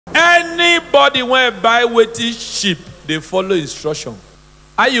Anybody when buy wetin sheep, they follow instruction.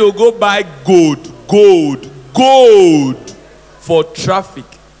 How you go buy gold for traffic?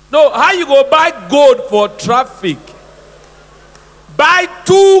 No, how you go buy gold for traffic? Buy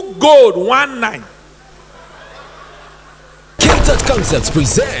 2 gold, 1 9. K-Touch Concepts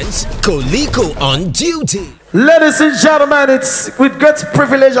presents Koliko on duty. Ladies and gentlemen, it's with great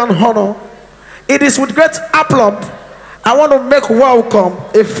privilege and honor. It is with great aplomb. I want to make welcome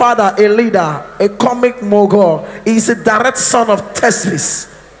a father, a leader, a comic mogul. He is a direct son of Thespis.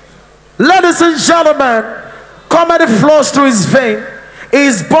 Ladies and gentlemen, comedy flows through his vein. He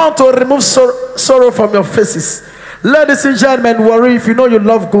is born to remove sorrow from your faces. Ladies and gentlemen, worry if you know you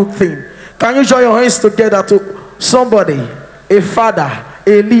love good thing. Can you join your hands together to somebody, a father,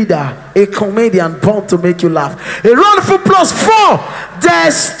 a leader, a comedian born to make you laugh? A round of applause for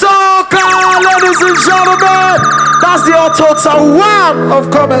Destalker, ladies and gentlemen. That's the total one of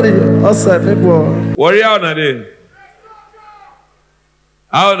comedy. Awesome, Warrior on a day.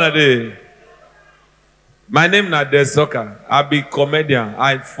 How on a day? My name is Destalker. I be comedian.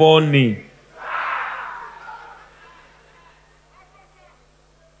 I funny.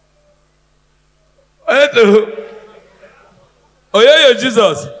 Oh yeah,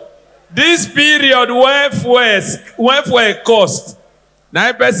 Jesus. This period went for a cost.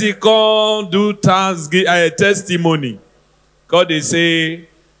 Now person come do testimony. Because they say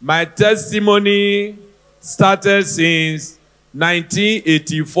my testimony started since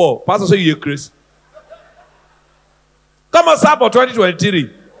 1984. Pastor say you Chris. Come on, start for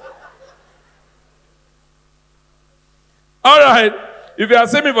 2023. All right. If you are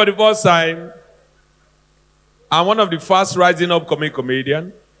seeing me for the first time, I'm one of the fast rising up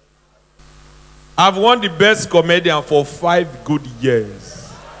comedian. I've won the best comedian for 5 good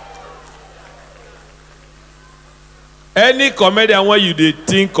years. Any comedian when you dey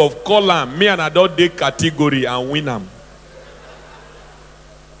think of, call am, me and adult day category and win am.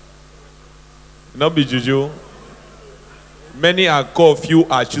 Not be juju. Many are called, few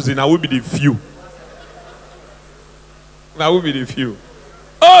are choosing. I will be the few. I will be the few.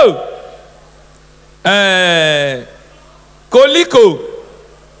 Oh! Koliko.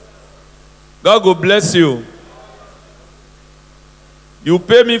 God go bless you. You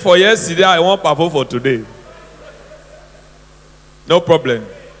pay me for yesterday, I won't perform for today. No problem.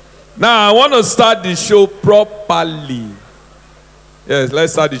 Now I want to start the show properly. Yes,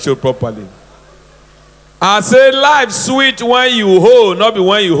 let's start the show properly. I say life sweet when you hold, not be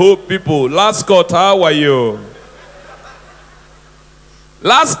when you hold people. Last cut, how are you?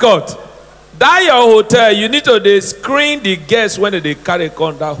 Last cut. That your hotel, you need to screen the guests when they carry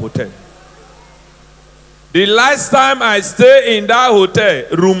on that hotel. The last time I stay in that hotel,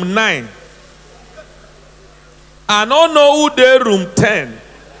 room 9. I don't know who they room 10.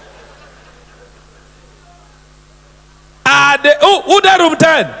 Who they room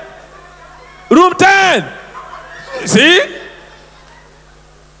 10? Room 10. See?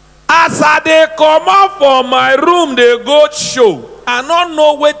 As they come out from my room, they go show. I don't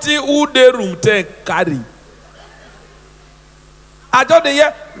know who they room 10 carry. I just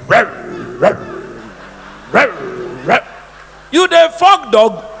hear. You the fuck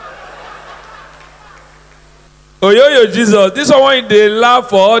dog. Oh yo Jesus, this one they laugh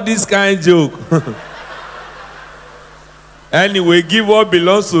for all this kind of joke. Anyway, give what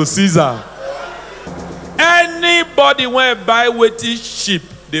belongs to Caesar. Anybody when buy wetin sheep,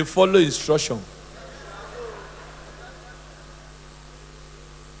 they follow instruction.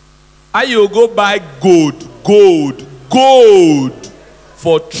 How you go buy gold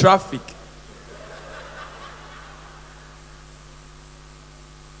for traffic?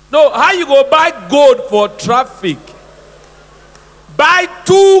 No, how you go buy gold for traffic? Buy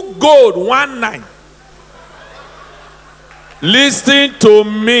 2 gold, 1 9. Listen to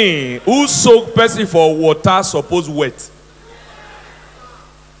me. Who soak person for water suppose wet?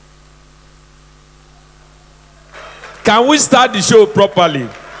 Can we start the show properly?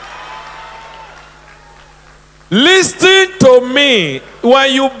 Listen to me.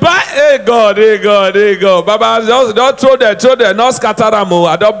 When you buy, hey God. Baba, don't throw there, not scatter them.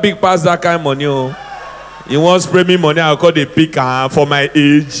 I don't big pass that kind of money. You want spray me money, I'll call the pick for my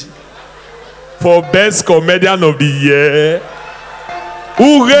age. For best comedian of the year.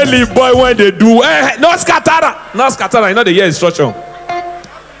 Who really boy when they do? Not scatter, you know the year instruction.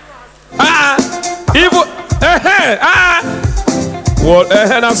 Well,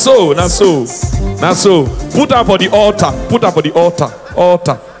 not so. Put her for the altar.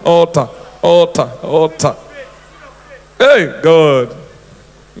 Hey, God.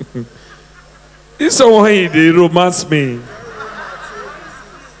 This someone they romance me.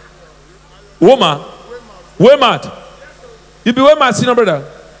 Woman. Way mad. You be way mad, senior brother.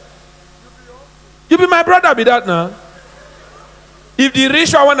 You be my brother, be that now. If the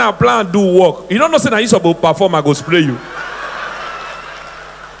ritual when I plan do work, you don't know say I used to perform, I go spray you.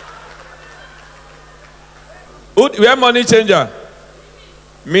 We have money changer.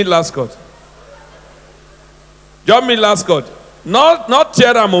 Me last cut. Just me last cut. Not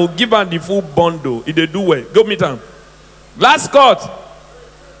tear them or give them the full bundle. If they do well, go meet them. Last cut.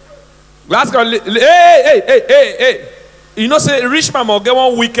 Last cut. Hey. You know, say rich man or get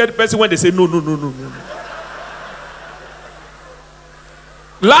one wicked person when they say no.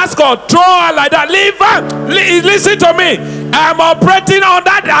 Last cut. Throw her like that. Leave her. Listen to me. I'm operating on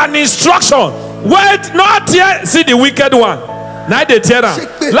that an instruction. Wait, not yet. See the wicked one. Now they tear them.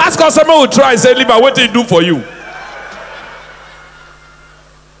 Last cut. Someone will try and say, leave her. What did he do for you?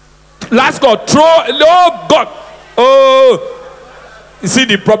 Last cut. Throw. Oh God. Oh. You see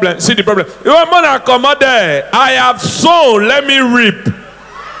the problem. You want money come out there. I have sown. Let me reap.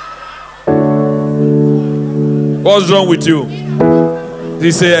 What's wrong with you?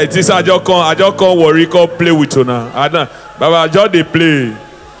 He say, I just can't worry, can't play with you now. Baba, just they play.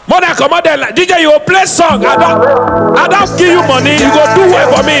 Money come out there. Like, DJ, you will play song. I don't give you money. You go do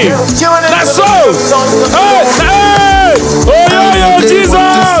well for me. That's so. Hey. Oh, yo, Jesus.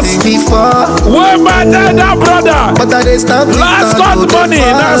 Where my dad, brother? Last got money.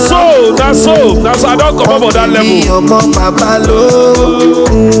 That's so. I don't come up on that level.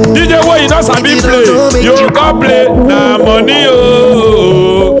 DJ, what you know, Sabi play? You can't play. Nah, money.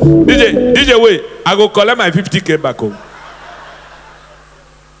 Oh. DJ, wait. I go collect my 50K back home.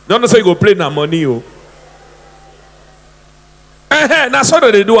 Don't say you go play now money. Oh. That's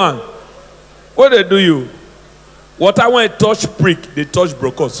what they do. What they do you? What I want to touch prick, they touch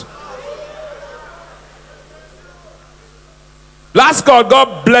brokers. Last God,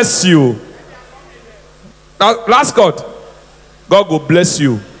 God bless you. Last God, God will bless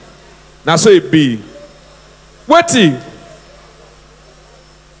you. Now so it be. Wait.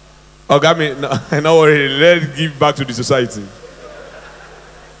 Oh, got me. No worry. Let's give back to the society.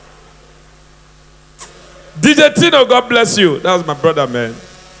 DJ Tino, God bless you. That was my brother, man.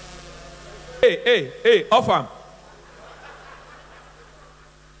 Hey, offer.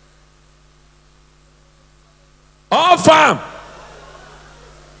 Offer.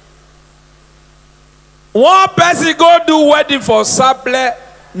 One person go do wedding for Saple.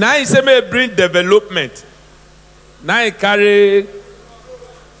 Now he say may bring development. Now he carry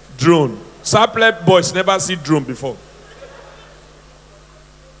drone. Saple boys never see drone before.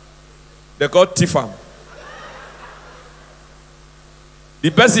 They call Tifam. The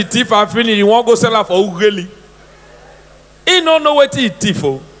person thief and finish, he won't go sell her for Ugeli. He don't know what he thief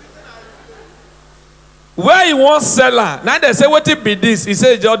for. Where he won't sell her. Now they say, what it be this? He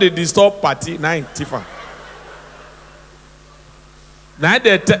says, just the disturb party. Now he thief her. Now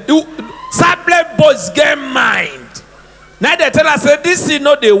they tell you, Saple boys get mind. Now they tell us, say, this is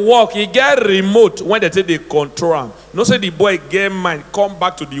not the work. He get remote when they say they control him. No say the boy get mind. Come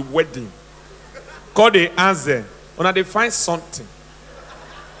back to the wedding. Call the answer. When they find something.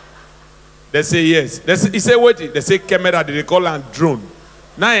 They say yes. He say what? They say camera. They call and drone.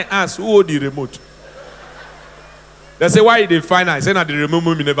 Now I ask who hold the remote. They say why they find her? I say now the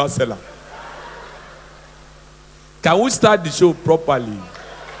remote me never sell her. Can we start the show properly?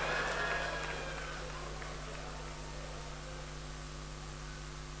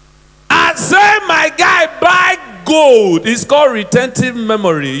 I say my guy buy gold. It's called retentive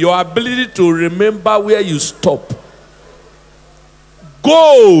memory. Your ability to remember where you stop.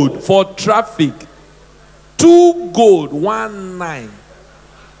 Gold for traffic. 2 gold, 1 9.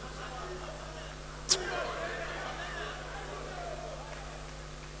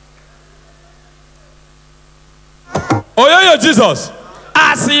 Oh, Jesus.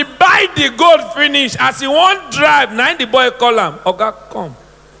 As he buy the gold finish, as he won't drive, 9 the boy call him. Oga, come.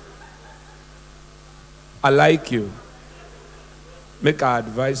 I like you. Make I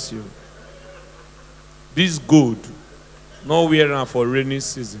advise you. This gold. No wearing for rainy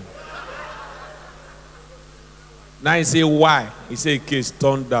season. Now he say why? He say in case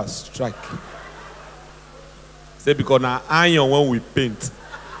thunder strike. Say because now iron when we paint.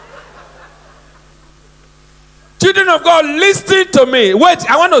 Children of God, listen to me. Wait,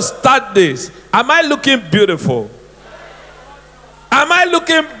 I want to start this. Am I looking beautiful? Am I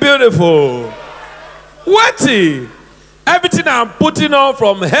looking beautiful? What? Everything I'm putting on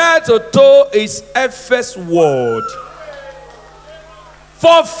from head to toe is FS word.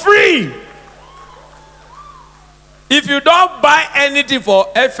 For free. If you don't buy anything for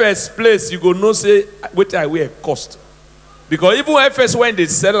FS place, you go no say, wait, I wear cost. Because even FS when they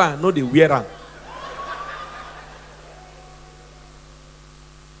sell her, no, they wear her.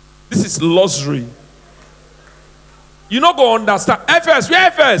 This is luxury. You not go understand. FS, where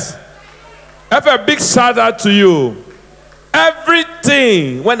FS? FS, big shout out to you.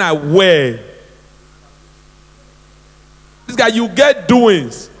 Everything when I wear, this guy, you get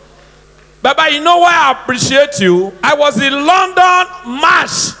doings. Baba, you know why I appreciate you? I was in London,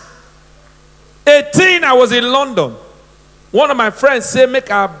 March 18, I was in London. One of my friends said, make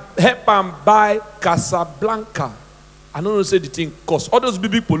a help and buy Casablanca. I don't know, say the thing cost. All those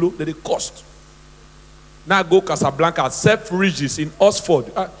big polo, they cost. Now I go Casablanca, Selfridges in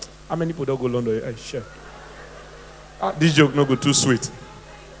Oxford. How many people don't go London? Hey, share. This joke no go too sweet.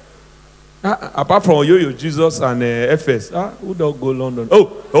 Apart from Yo-Yo, Jesus and FS, who don't go London?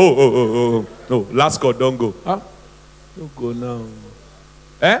 Oh, last call, don't go. Don't go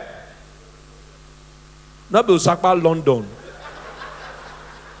now. Not be Osaka, London.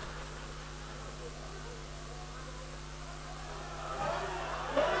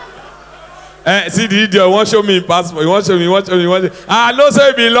 See the idiot, you want to show me passport, you want to show me. I know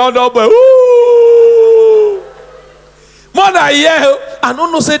say be London, but woo! More than a year, I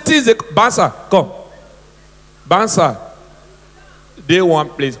don't know say things. Bansa, come. Bansa, they one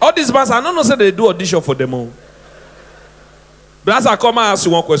place. All these Bansa, I don't know say they do audition for them all. Bansa, come and ask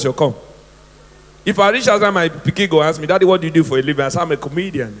you one question, come. If I reach out, my pikin go ask me, Daddy, what do you do for a living? I say, I'm a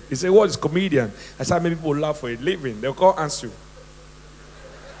comedian. He say, what is comedian? I say, maybe people laugh for a living. They'll come answer you.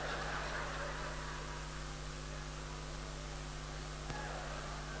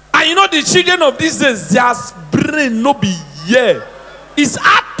 And you know the children of these days, their brain no be here. It's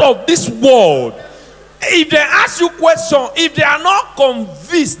out of this world. If they ask you question, if they are not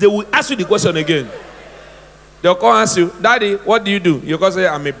convinced, they will ask you the question again. They'll come ask you, Daddy, what do you do? You can say,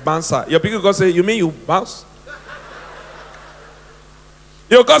 I'm a bouncer. Your people can say, you mean you bounce?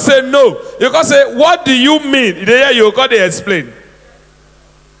 You can say, no. You can say, what do you mean? There you can explain.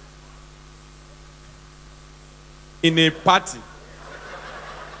 In a party.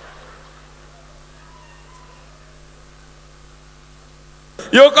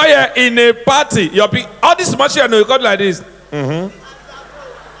 You come here in a party. Your all this machine, you got like this.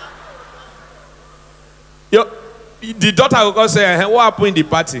 The daughter will come say, what happened in the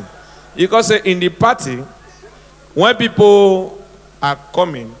party? You can say, in the party, when people are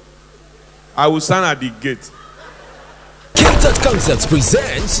coming, I will stand at the gate. K-Touch Concepts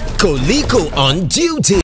presents Koliko on Duty.